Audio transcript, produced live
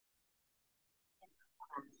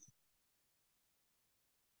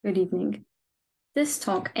Good evening. This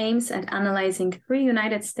talk aims at analyzing three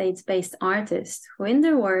United States-based artists who in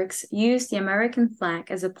their works use the American flag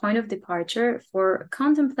as a point of departure for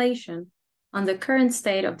contemplation on the current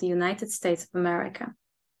state of the United States of America.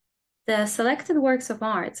 The selected works of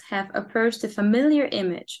art have approached the familiar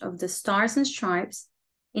image of the stars and stripes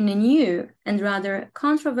in a new and rather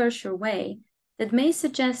controversial way that may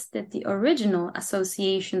suggest that the original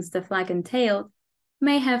associations the flag entailed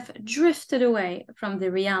may have drifted away from the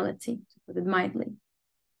reality, to put it mildly.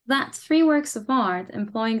 That three works of art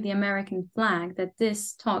employing the American flag that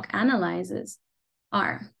this talk analyzes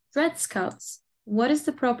are Dred Scott's What is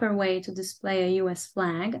the Proper Way to Display a U.S.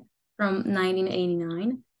 Flag from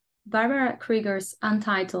 1989, Barbara Kruger's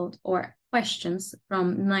Untitled or Questions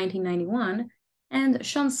from 1991, and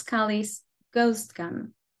Sean Scully's Ghost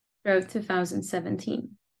Gun from 2017.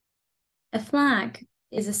 A flag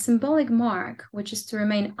is a symbolic mark which is to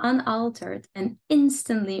remain unaltered and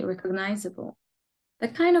instantly recognizable, the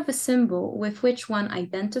kind of a symbol with which one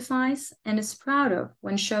identifies and is proud of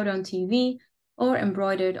when showed on TV or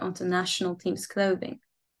embroidered onto national team's clothing.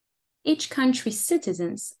 Each country's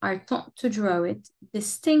citizens are taught to draw it,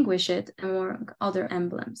 distinguish it among other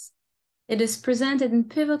emblems. It is presented in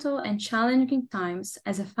pivotal and challenging times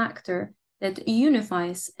as a factor that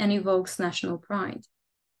unifies and evokes national pride.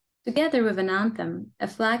 Together with an anthem, a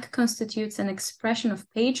flag constitutes an expression of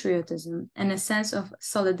patriotism and a sense of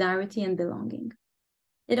solidarity and belonging.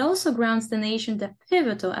 It also grants the nation the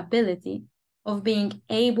pivotal ability of being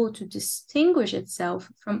able to distinguish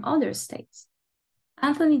itself from other states.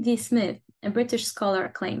 Anthony D. Smith, a British scholar,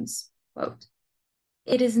 claims, quote,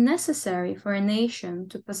 "It is necessary for a nation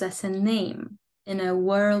to possess a name in a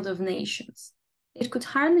world of nations. It could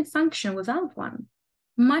hardly function without one.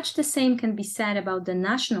 Much the same can be said about the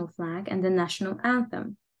national flag and the national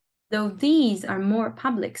anthem, though these are more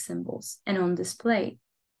public symbols and on display,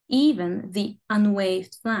 even the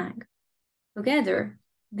unwaved flag. Together,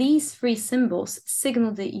 these three symbols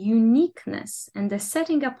signal the uniqueness and the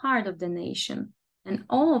setting apart of the nation, and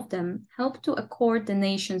all of them help to accord the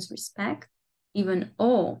nation's respect, even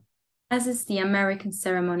awe, as is the American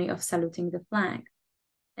ceremony of saluting the flag.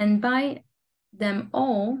 And by them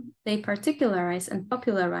all, they particularize and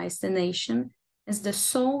popularize the nation as the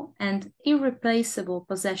sole and irreplaceable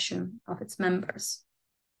possession of its members."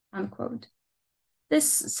 Unquote. This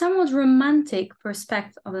somewhat romantic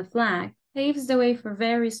perspective of the flag paves the way for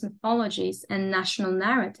various mythologies and national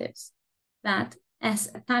narratives that, as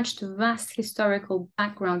attached to vast historical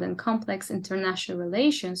background and complex international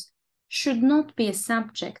relations, should not be a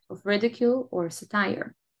subject of ridicule or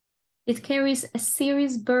satire. It carries a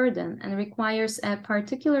serious burden and requires a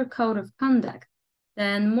particular code of conduct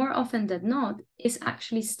that, more often than not, is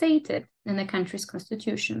actually stated in a country's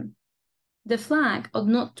constitution. The flag ought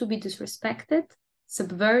not to be disrespected,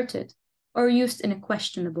 subverted, or used in a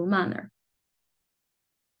questionable manner.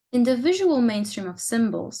 In the visual mainstream of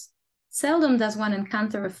symbols, seldom does one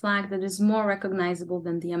encounter a flag that is more recognizable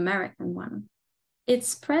than the American one.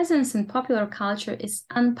 Its presence in popular culture is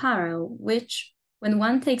unparalleled, which, when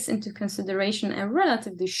one takes into consideration a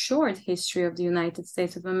relatively short history of the United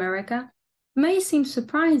States of America, may seem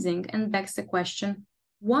surprising and begs the question,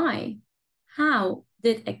 why? How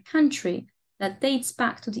did a country that dates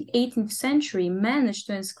back to the 18th century manage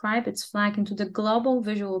to inscribe its flag into the global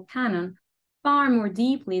visual canon far more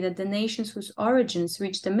deeply than the nations whose origins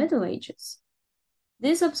reached the Middle Ages?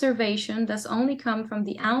 This observation does only come from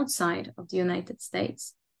the outside of the United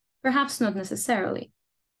States, perhaps not necessarily.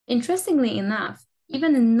 Interestingly enough,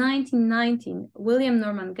 even in 1919, William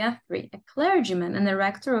Norman Guthrie, a clergyman and a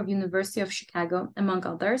rector of University of Chicago, among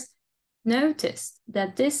others, noticed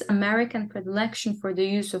that this American predilection for the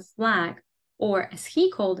use of flag, or as he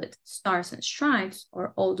called it, Stars and Stripes,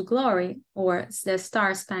 or Old Glory, or the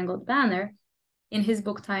Star-Spangled Banner, in his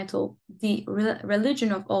book titled The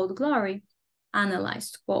Religion of Old Glory,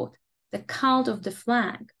 analyzed, quote, "the cult of the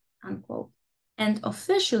flag," unquote, and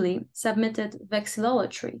officially submitted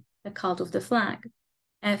vexillolatry, the cult of the flag,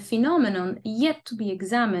 a phenomenon yet to be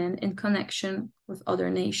examined in connection with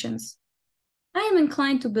other nations. I am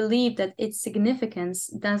inclined to believe that its significance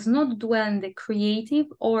does not dwell in the creative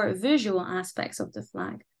or visual aspects of the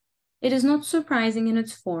flag. It is not surprising in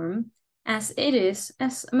its form, as it is,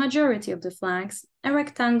 as a majority of the flags, a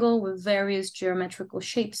rectangle with various geometrical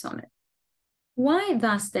shapes on it. Why,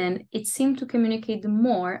 thus, then, it seemed to communicate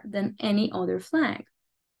more than any other flag?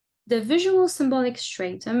 The visual symbolic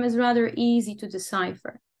stratum is rather easy to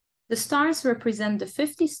decipher. The stars represent the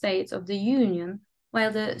 50 states of the Union,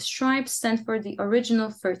 while the stripes stand for the original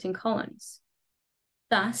 13 colonies.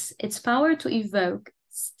 Thus, its power to evoke,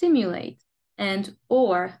 stimulate,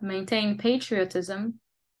 and/or maintain patriotism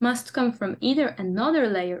must come from either another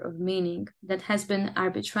layer of meaning that has been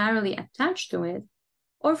arbitrarily attached to it,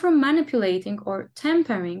 or from manipulating or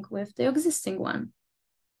tampering with the existing one.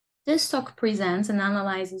 This talk presents and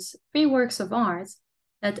analyzes 3 works of art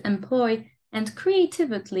that employ and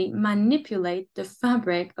creatively manipulate the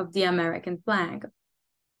fabric of the American flag.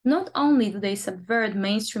 Not only do they subvert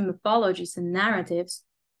mainstream mythologies and narratives,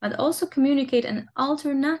 but also communicate an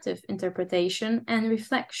alternative interpretation and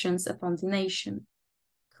reflections upon the nation.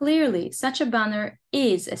 Clearly, such a banner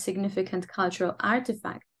is a significant cultural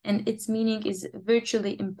artifact, and its meaning is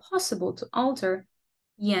virtually impossible to alter,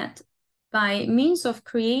 yet, by means of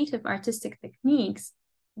creative artistic techniques,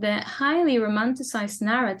 the highly romanticized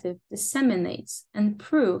narrative disseminates and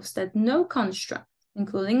proves that no construct,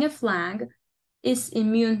 including a flag, is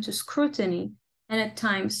immune to scrutiny and at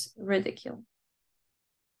times ridicule.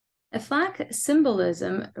 A flag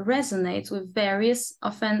symbolism resonates with various,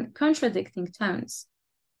 often contradicting tones.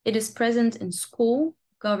 It is present in school,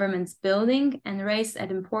 government's building, and raised at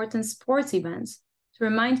important sports events to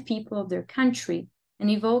remind people of their country and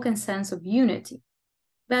evoke a sense of unity.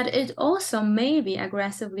 But it also may be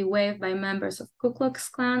aggressively waved by members of Ku Klux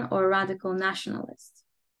Klan or radical nationalists.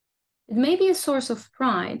 It may be a source of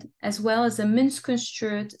pride as well as a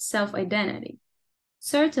misconstrued self-identity.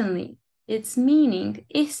 Certainly, its meaning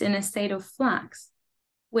is in a state of flux,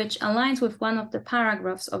 which aligns with one of the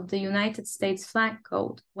paragraphs of the United States Flag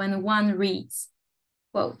Code when one reads,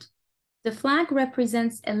 quote, "The flag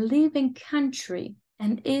represents a living country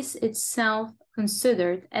and is itself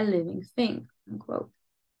considered a living thing," unquote.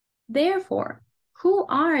 Therefore, who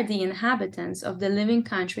are the inhabitants of the living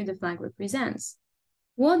country the flag represents?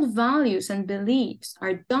 What values and beliefs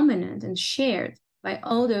are dominant and shared by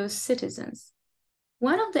all those citizens?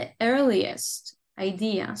 One of the earliest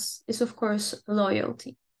ideas is, of course,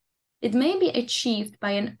 loyalty. It may be achieved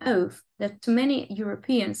by an oath that to many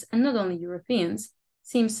Europeans, and not only Europeans,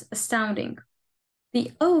 seems astounding.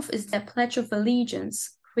 The oath is the Pledge of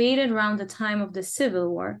Allegiance created around the time of the Civil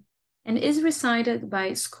War and is recited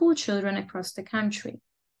by school children across the country.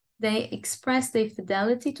 They express their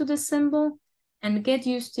fidelity to the symbol and get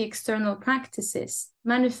used to external practices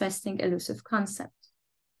manifesting elusive concepts.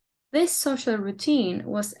 This social routine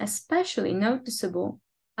was especially noticeable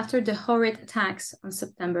after the horrid attacks on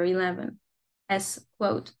September 11, as,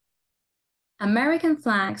 quote, "American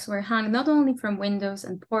flags were hung not only from windows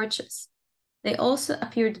and porches, they also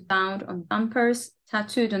appeared bound on bumpers,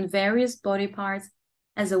 tattooed on various body parts,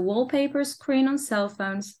 as a wallpaper screen on cell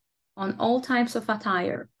phones, on all types of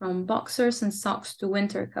attire, from boxers and socks to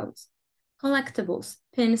winter coats, collectibles,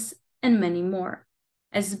 pins, and many more.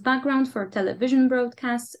 As background for television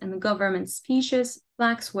broadcasts and government speeches,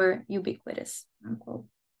 flags were ubiquitous," unquote.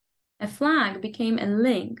 A flag became a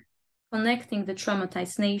link connecting the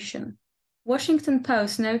traumatized nation. Washington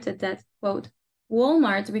Post noted that, quote,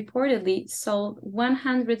 "Walmart reportedly sold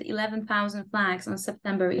 111,000 flags on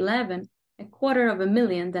September 11,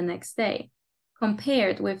 250,000 the next day,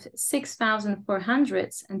 compared with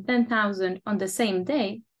 6,400 and 10,000 on the same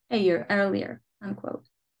day a year earlier," unquote,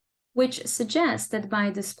 which suggests that by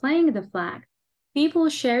displaying the flag, people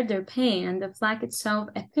shared their pain and the flag itself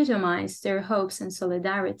epitomized their hopes and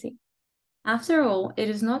solidarity. After all, it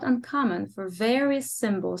is not uncommon for various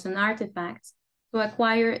symbols and artifacts to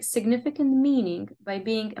acquire significant meaning by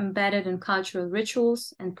being embedded in cultural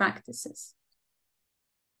rituals and practices.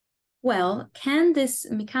 Well, can this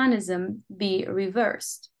mechanism be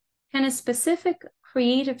reversed? Can a specific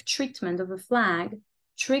creative treatment of a flag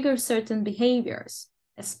trigger certain behaviors,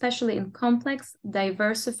 especially in complex,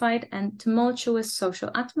 diversified, and tumultuous social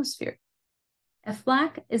atmosphere? A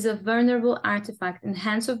flag is a vulnerable artifact in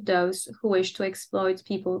hands of those who wish to exploit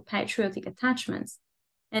people's patriotic attachments.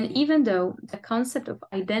 And even though the concept of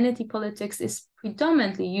identity politics is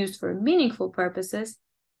predominantly used for meaningful purposes,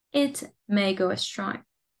 it may go astray.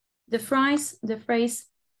 The phrase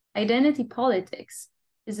identity politics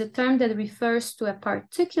is a term that refers to a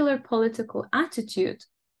particular political attitude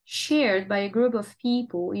shared by a group of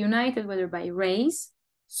people united whether by race,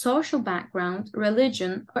 social background,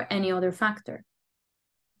 religion, or any other factor.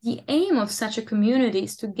 The aim of such a community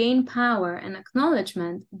is to gain power and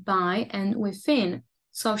acknowledgement by and within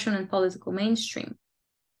social and political mainstream.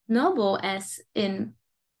 Noble as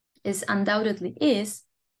is undoubtedly is,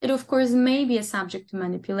 it of course may be a subject to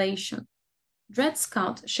manipulation. Dred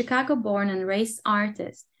Scott, Chicago-born and raised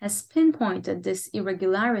artist, has pinpointed this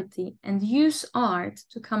irregularity and used art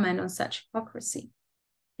to comment on such hypocrisy.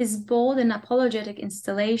 His bold and apologetic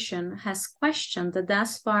installation has questioned the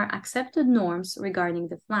thus far accepted norms regarding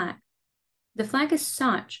the flag. The flag as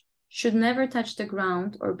such should never touch the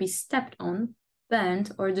ground or be stepped on,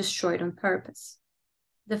 burned, or destroyed on purpose.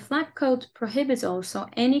 The flag code prohibits also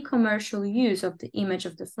any commercial use of the image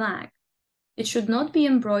of the flag. It should not be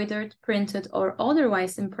embroidered, printed, or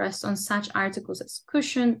otherwise impressed on such articles as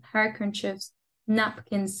cushion, handkerchiefs,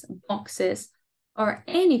 napkins, boxes, or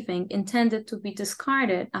anything intended to be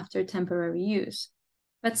discarded after temporary use.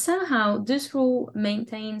 But somehow this rule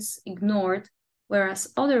maintains ignored,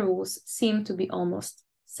 whereas other rules seem to be almost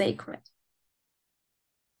sacred.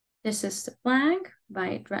 This is the flag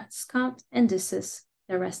by Dred Scott, and this is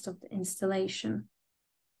the rest of the installation.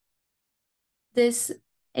 This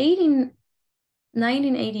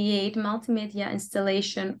 1988 multimedia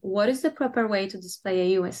installation, What is the Proper Way to Display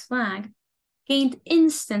a US Flag, gained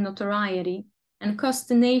instant notoriety and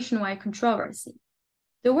caused a nationwide controversy.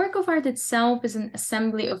 The work of art itself is an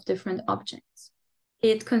assembly of different objects.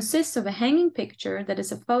 It consists of a hanging picture that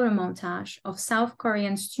is a photo montage of South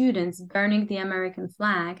Korean students burning the American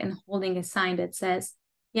flag and holding a sign that says,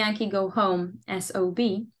 Yankee Go Home, SOB,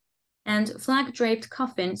 and flag-draped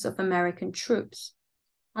coffins of American troops.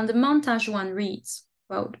 On the montage one reads,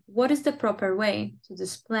 quote, what is the proper way to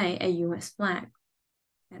display a US flag?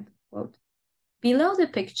 End quote. Below the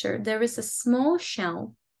picture, there is a small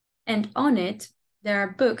shelf, and on it, there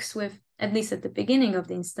are books with, at least at the beginning of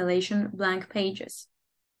the installation, blank pages.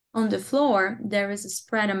 On the floor, there is a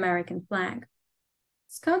spread American flag.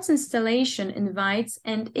 Scott's installation invites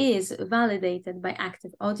and is validated by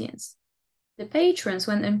active audience. The patrons,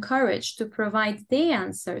 when encouraged to provide the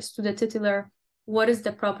answers to the titular, what is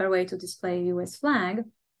the proper way to display a US flag,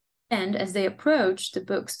 and as they approached the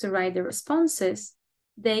books to write the responses,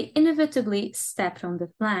 they inevitably stepped on the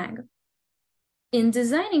flag. In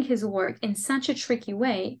designing his work in such a tricky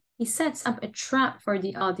way, he sets up a trap for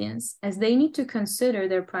the audience as they need to consider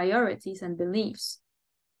their priorities and beliefs.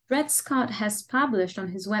 Dred Scott has published on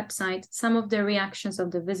his website some of the reactions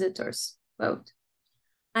of the visitors. Quote,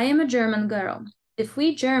 I am a German girl. If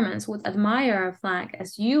we Germans would admire our flag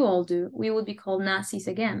as you all do, we would be called Nazis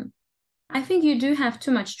again. I think you do have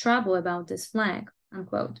too much trouble about this flag,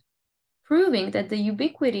 unquote, proving that the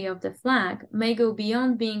ubiquity of the flag may go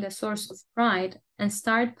beyond being a source of pride and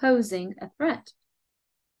start posing a threat.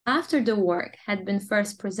 After the work had been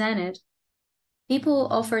first presented, people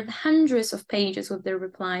offered hundreds of pages with their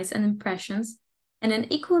replies and impressions, and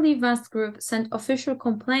an equally vast group sent official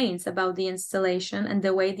complaints about the installation and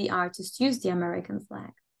the way the artist used the American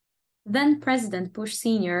flag. Then President Bush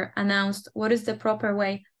Sr. announced what is the proper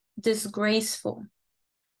way, disgraceful.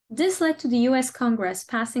 This led to the US Congress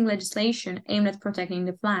passing legislation aimed at protecting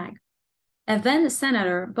the flag. And then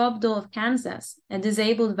Senator Bob Dole of Kansas, a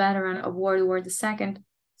disabled veteran of World War II,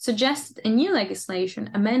 suggested a new legislation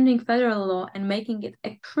amending federal law and making it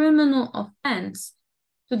a criminal offense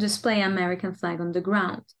to display an American flag on the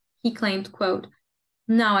ground. He claimed, quote,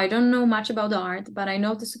 now I don't know much about art, but I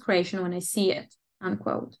know desecration when I see it,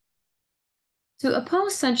 unquote. To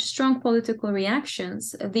oppose such strong political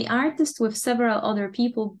reactions, the artist with several other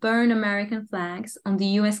people burned American flags on the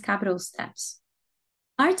US Capitol steps.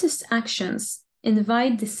 Artists' actions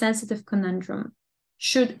invite the sensitive conundrum.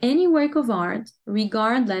 Should any work of art,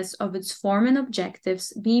 regardless of its form and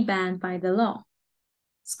objectives, be banned by the law?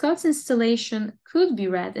 Scott's installation could be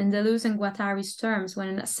read in Deleuze and Guattari's terms when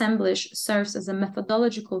an assemblage serves as a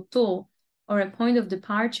methodological tool or a point of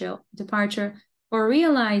departure for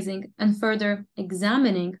realizing and further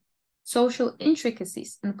examining social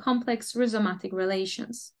intricacies and complex rhizomatic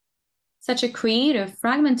relations. Such a creative,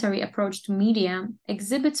 fragmentary approach to media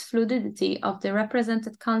exhibits fluidity of the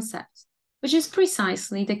represented concept, which is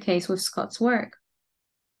precisely the case with Scott's work.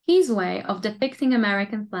 His way of depicting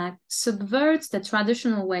American flag subverts the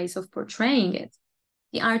traditional ways of portraying it.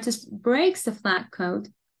 The artist breaks the flag code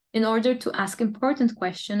in order to ask important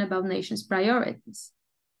questions about nations' priorities.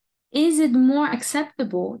 Is it more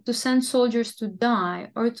acceptable to send soldiers to die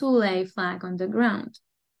or to lay flag on the ground?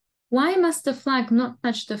 Why must the flag not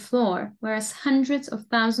touch the floor, whereas hundreds of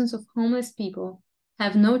thousands of homeless people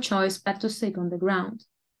have no choice but to sleep on the ground?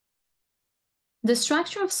 The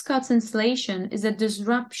structure of Scott's installation is a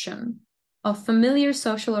disruption of familiar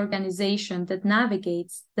social organization that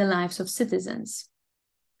navigates the lives of citizens.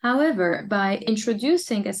 However, by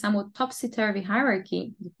introducing a somewhat topsy-turvy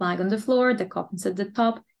hierarchy, the flag on the floor, the coffins at the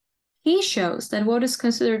top, he shows that what is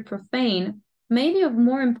considered profane may be of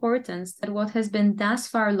more importance than what has been thus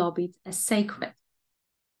far lobbied as sacred.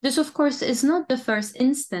 This, of course, is not the first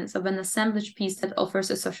instance of an assemblage piece that offers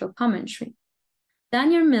a social commentary.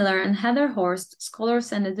 Daniel Miller and Heather Horst,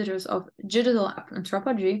 scholars and editors of digital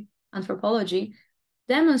anthropology,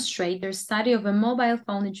 demonstrate their study of a mobile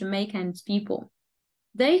phone in Jamaica and its people.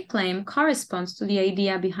 They claim corresponds to the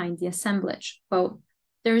idea behind the assemblage. Quote,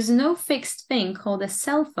 There is no fixed thing called a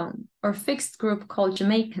cell phone or fixed group called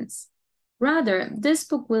Jamaicans. Rather, this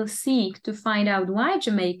book will seek to find out why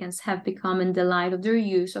Jamaicans have become in the light of their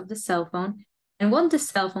use of the cell phone and what the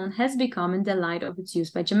cell phone has become in the light of its use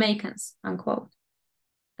by Jamaicans, unquote.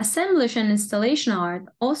 Assemblage and installation art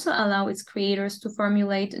also allow its creators to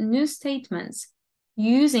formulate new statements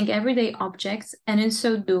using everyday objects and in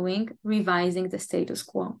so doing, revising the status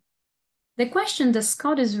quo. The question that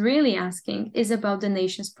Scott is really asking is about the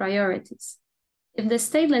nation's priorities. If the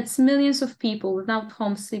state lets millions of people without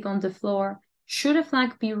homes sleep on the floor, should a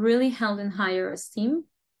flag be really held in higher esteem?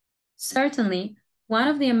 Certainly, one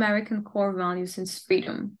of the American core values is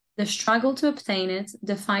freedom, the struggle to obtain it,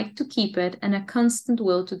 the fight to keep it, and a constant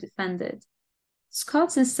will to defend it.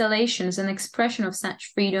 Scott's installation is an expression of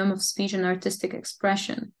such freedom of speech and artistic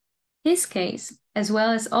expression. His case, as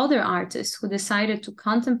well as other artists who decided to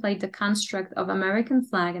contemplate the construct of American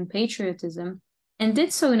flag and patriotism, and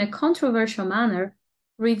did so in a controversial manner,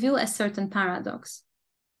 reveal a certain paradox.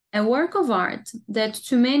 A work of art that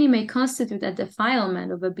to many may constitute a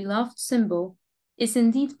defilement of a beloved symbol is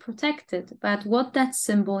indeed protected by what that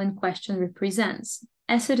symbol in question represents,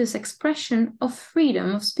 as it is expression of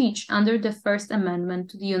freedom of speech under the First Amendment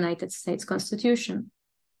to the United States Constitution.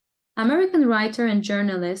 American writer and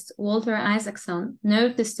journalist Walter Isaacson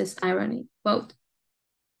noticed this irony, quote,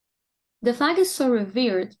 "The flag is so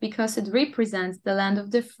revered because it represents the land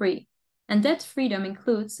of the free, and that freedom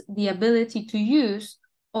includes the ability to use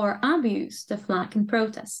or abuse the flag in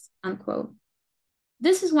protest," unquote.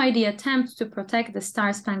 This is why the attempts to protect the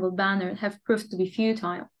Star-Spangled Banner have proved to be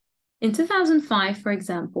futile. In 2005, for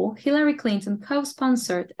example, Hillary Clinton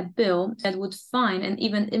co-sponsored a bill that would fine and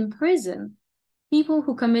even imprison people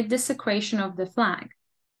who commit desecration of the flag.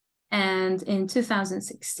 And in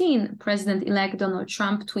 2016, President-elect Donald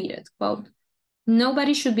Trump tweeted, quote,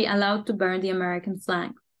 "Nobody should be allowed to burn the American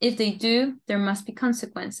flag. If they do, there must be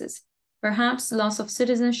consequences, perhaps loss of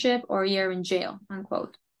citizenship or a year in jail,"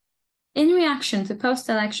 unquote. In reaction to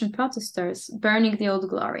post-election protesters burning the Old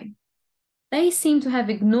Glory. They seem to have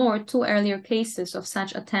ignored two earlier cases of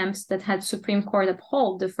such attempts that had Supreme Court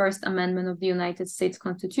uphold the First Amendment of the United States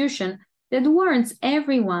Constitution that warrants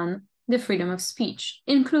everyone the freedom of speech,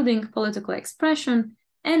 including political expression,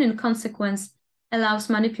 and in consequence allows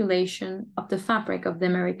manipulation of the fabric of the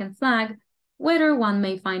American flag, whether one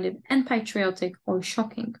may find it unpatriotic or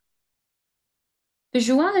shocking.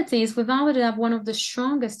 Visuality is without a doubt one of the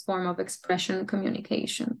strongest forms of expression and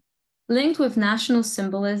communication. Linked with national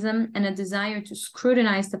symbolism and a desire to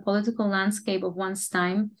scrutinize the political landscape of one's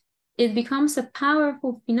time, it becomes a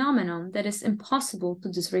powerful phenomenon that is impossible to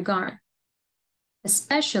disregard,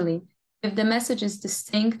 especially if the message is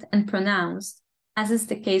distinct and pronounced, as is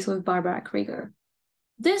the case with Barbara Kruger.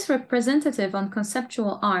 This representative on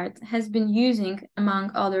conceptual art has been using,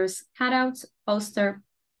 among others, cutouts, poster,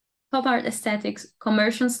 pop art aesthetics,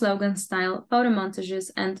 commercial slogan style, photo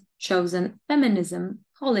montages, and chosen feminism,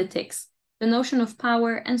 politics, the notion of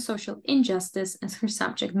power and social injustice as her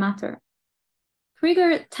subject matter.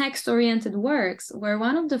 Kruger text-oriented works were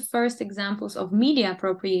one of the first examples of media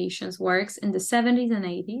appropriations works in the 70s and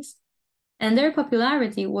 80s, and their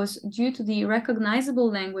popularity was due to the recognizable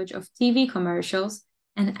language of TV commercials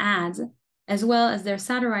and ads, as well as their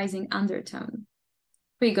satirizing undertone.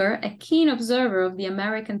 Kruger, a keen observer of the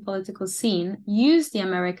American political scene, used the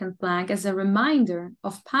American flag as a reminder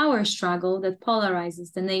of power struggle that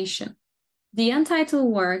polarizes the nation. The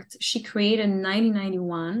untitled work she created in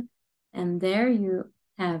 1991, and there you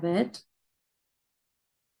have it,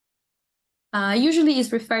 usually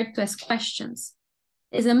is referred to as Questions,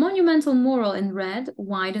 is a monumental mural in red,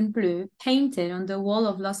 white, and blue painted on the wall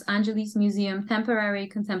of Los Angeles Museum Temporary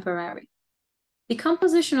Contemporary. The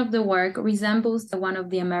composition of the work resembles the one of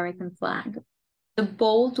the American flag. The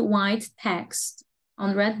bold white text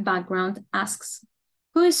on red background asks,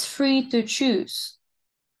 "Who is free to choose?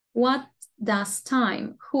 What does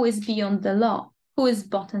time? Who is beyond the law? Who is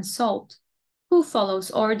bought and sold? Who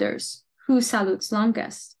follows orders? Who salutes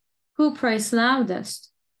longest? Who prays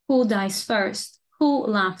loudest? Who dies first? Who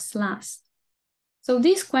laughs last?" So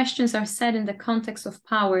these questions are set in the context of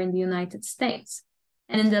power in the United States.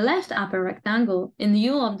 And in the left upper rectangle, in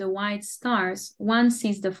lieu of the white stars, one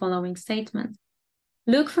sees the following statement: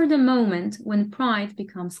 "Look for the moment when pride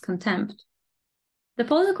becomes contempt." The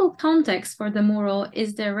political context for the mural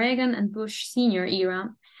is the Reagan and Bush Sr.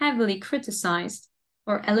 era, heavily criticized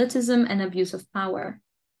for elitism and abuse of power.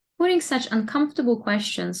 Putting such uncomfortable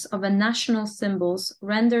questions of a national symbols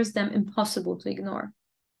renders them impossible to ignore,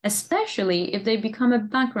 especially if they become a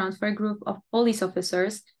background for a group of police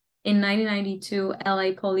officers In 1992,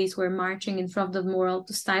 LA police were marching in front of the mural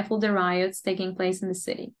to stifle the riots taking place in the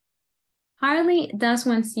city. Hardly does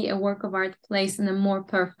one see a work of art placed in a more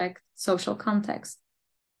perfect social context.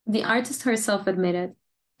 The artist herself admitted,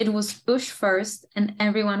 "It was Bush first and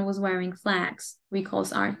everyone was wearing flags,"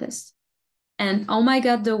 recalls artist. And "oh my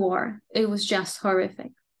God, the war, it was just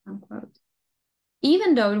horrific," unquote.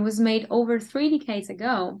 Even though it was made over 3 decades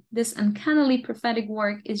ago, this uncannily prophetic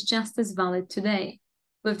work is just as valid today.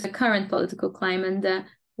 With the current political climate, the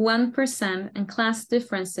 1% and class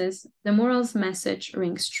differences, the mural's message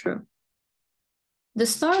rings true. The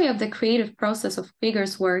story of the creative process of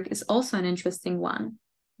Kruger's work is also an interesting one.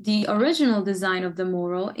 The original design of the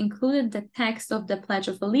mural included the text of the Pledge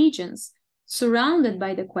of Allegiance, surrounded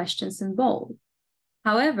by the questions in bold.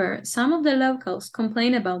 However, some of the locals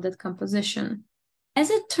complain about that composition. As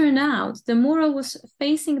it turned out, the mural was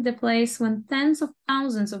facing the place when tens of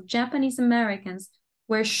thousands of Japanese Americans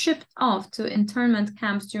were shipped off to internment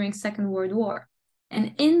camps during Second World War.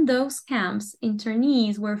 And in those camps,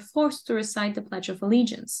 internees were forced to recite the Pledge of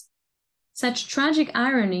Allegiance. Such tragic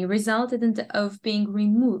irony resulted in the oath being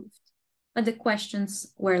removed, but the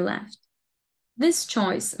questions were left. This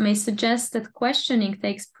choice may suggest that questioning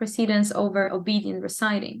takes precedence over obedient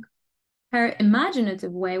reciting. Her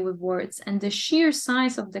imaginative way with words and the sheer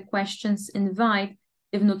size of the questions invite,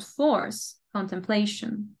 if not force,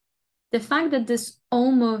 contemplation. The fact that this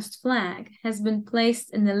almost flag has been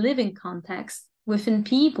placed in a living context within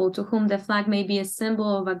people to whom the flag may be a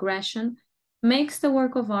symbol of aggression makes the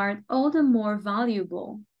work of art all the more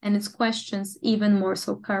valuable and its questions even more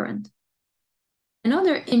so current.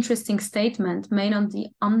 Another interesting statement made on the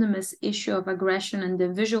omnibus issue of aggression and the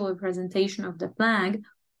visual representation of the flag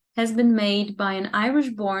has been made by an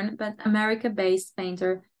Irish-born but America-based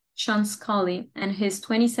painter, Sean Scully, and his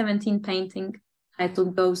 2017 painting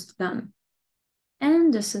titled Ghost Gun.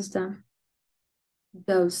 And this is the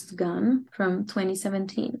Ghost Gun from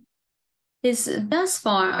 2017. His thus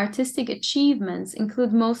far artistic achievements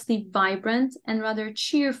include mostly vibrant and rather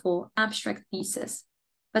cheerful abstract pieces,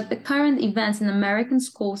 but the current events in American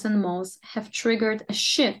schools and malls have triggered a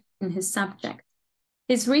shift in his subject.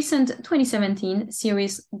 His recent 2017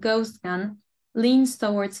 series Ghost Gun leans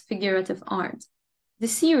towards figurative art. The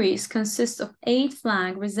series consists of 8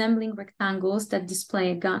 flags resembling rectangles that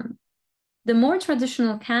display a gun. The more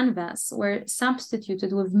traditional canvas were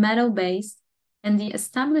substituted with metal-based, and the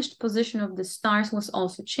established position of the stars was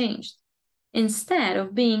also changed. Instead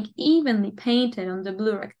of being evenly painted on the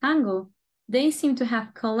blue rectangle, they seem to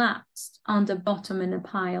have collapsed on the bottom in a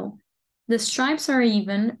pile. The stripes are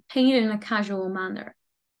even, painted in a casual manner.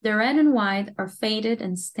 The red and white are faded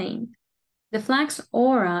and stained. The flag's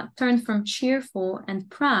aura turned from cheerful and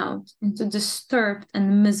proud into disturbed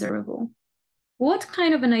and miserable. What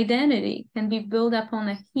kind of an identity can be built upon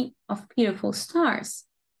a heap of pitiful stars?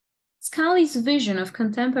 Scully's vision of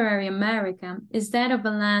contemporary America is that of a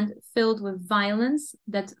land filled with violence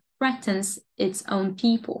that threatens its own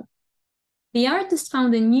people. The artist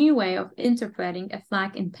found a new way of interpreting a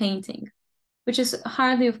flag in painting, which is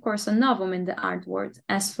hardly, of course, a novum in the art world,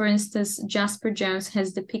 as, for instance, Jasper Jones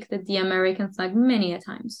has depicted the American flag many a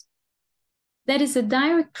times. That is a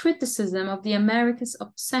direct criticism of the America's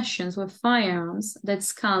obsessions with firearms that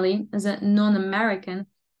Scully, as a non-American,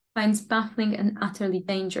 finds baffling and utterly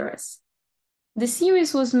dangerous. The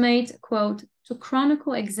series was made, quote, to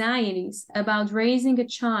chronicle anxieties about raising a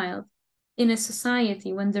child in a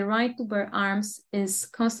society when the right to bear arms is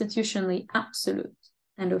constitutionally absolute,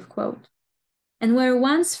 end of quote, and where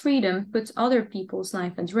one's freedom puts other people's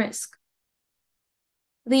life at risk.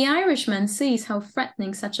 The Irishman sees how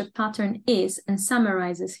threatening such a pattern is and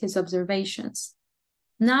summarizes his observations.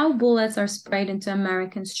 Now bullets are sprayed into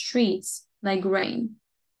American streets like rain,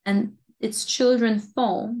 and its children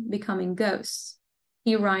fall, becoming ghosts.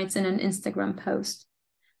 He writes in an Instagram post,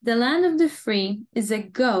 "The land of the free is a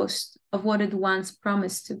ghost of what it once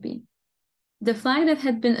promised to be." The flag that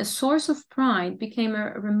had been a source of pride became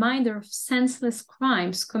a reminder of senseless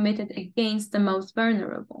crimes committed against the most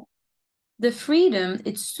vulnerable. The freedom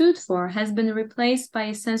it stood for has been replaced by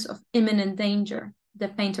a sense of imminent danger, the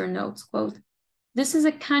painter notes, quote, "This is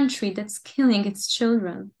a country that's killing its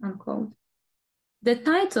children," unquote. The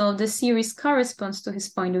title of the series corresponds to his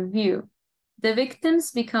point of view. The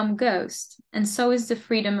victims become ghosts, and so is the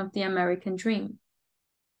freedom of the American dream.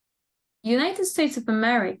 The United States of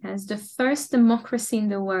America, as the first democracy in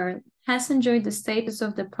the world, has enjoyed the status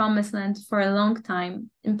of the promised land for a long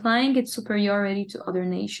time, implying its superiority to other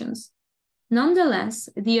nations. Nonetheless,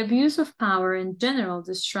 the abuse of power and general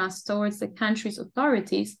distrust towards the country's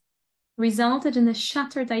authorities resulted in a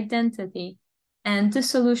shattered identity and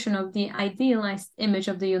dissolution of the idealized image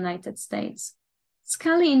of the United States.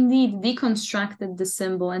 Scully indeed deconstructed the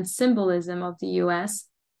symbol and symbolism of the US,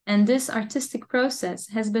 and this artistic process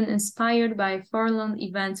has been inspired by forlorn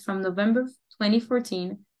events from November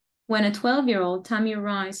 2014, when a 12-year-old Tamir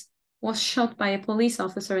Rice was shot by a police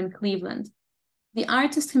officer in Cleveland. The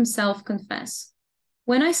artist himself confessed,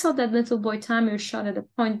 "When I saw that little boy Tamir shot at a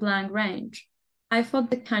point-blank range, I thought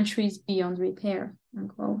the country is beyond repair,"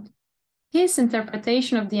 unquote. His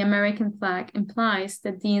interpretation of the American flag implies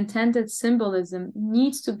that the intended symbolism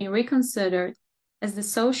needs to be reconsidered as the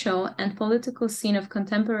social and political scene of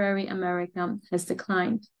contemporary America has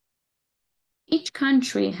declined. Each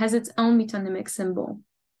country has its own metonymic symbol,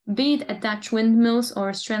 be it at Dutch windmills or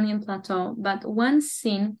Australian plateau, but once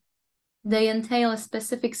seen, they entail a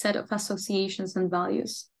specific set of associations and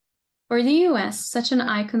values. For the US, such an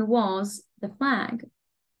icon was the flag.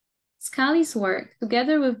 Scully's work,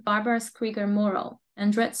 together with Barbara Kruger mural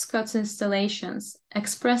and Dred Scott's installations,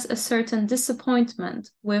 express a certain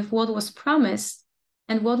disappointment with what was promised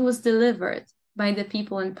and what was delivered by the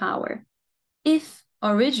people in power. If,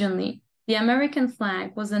 originally, the American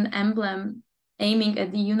flag was an emblem aiming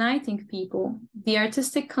at the uniting people, the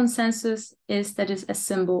artistic consensus is that a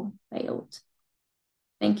symbol failed.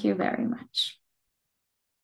 Thank you very much.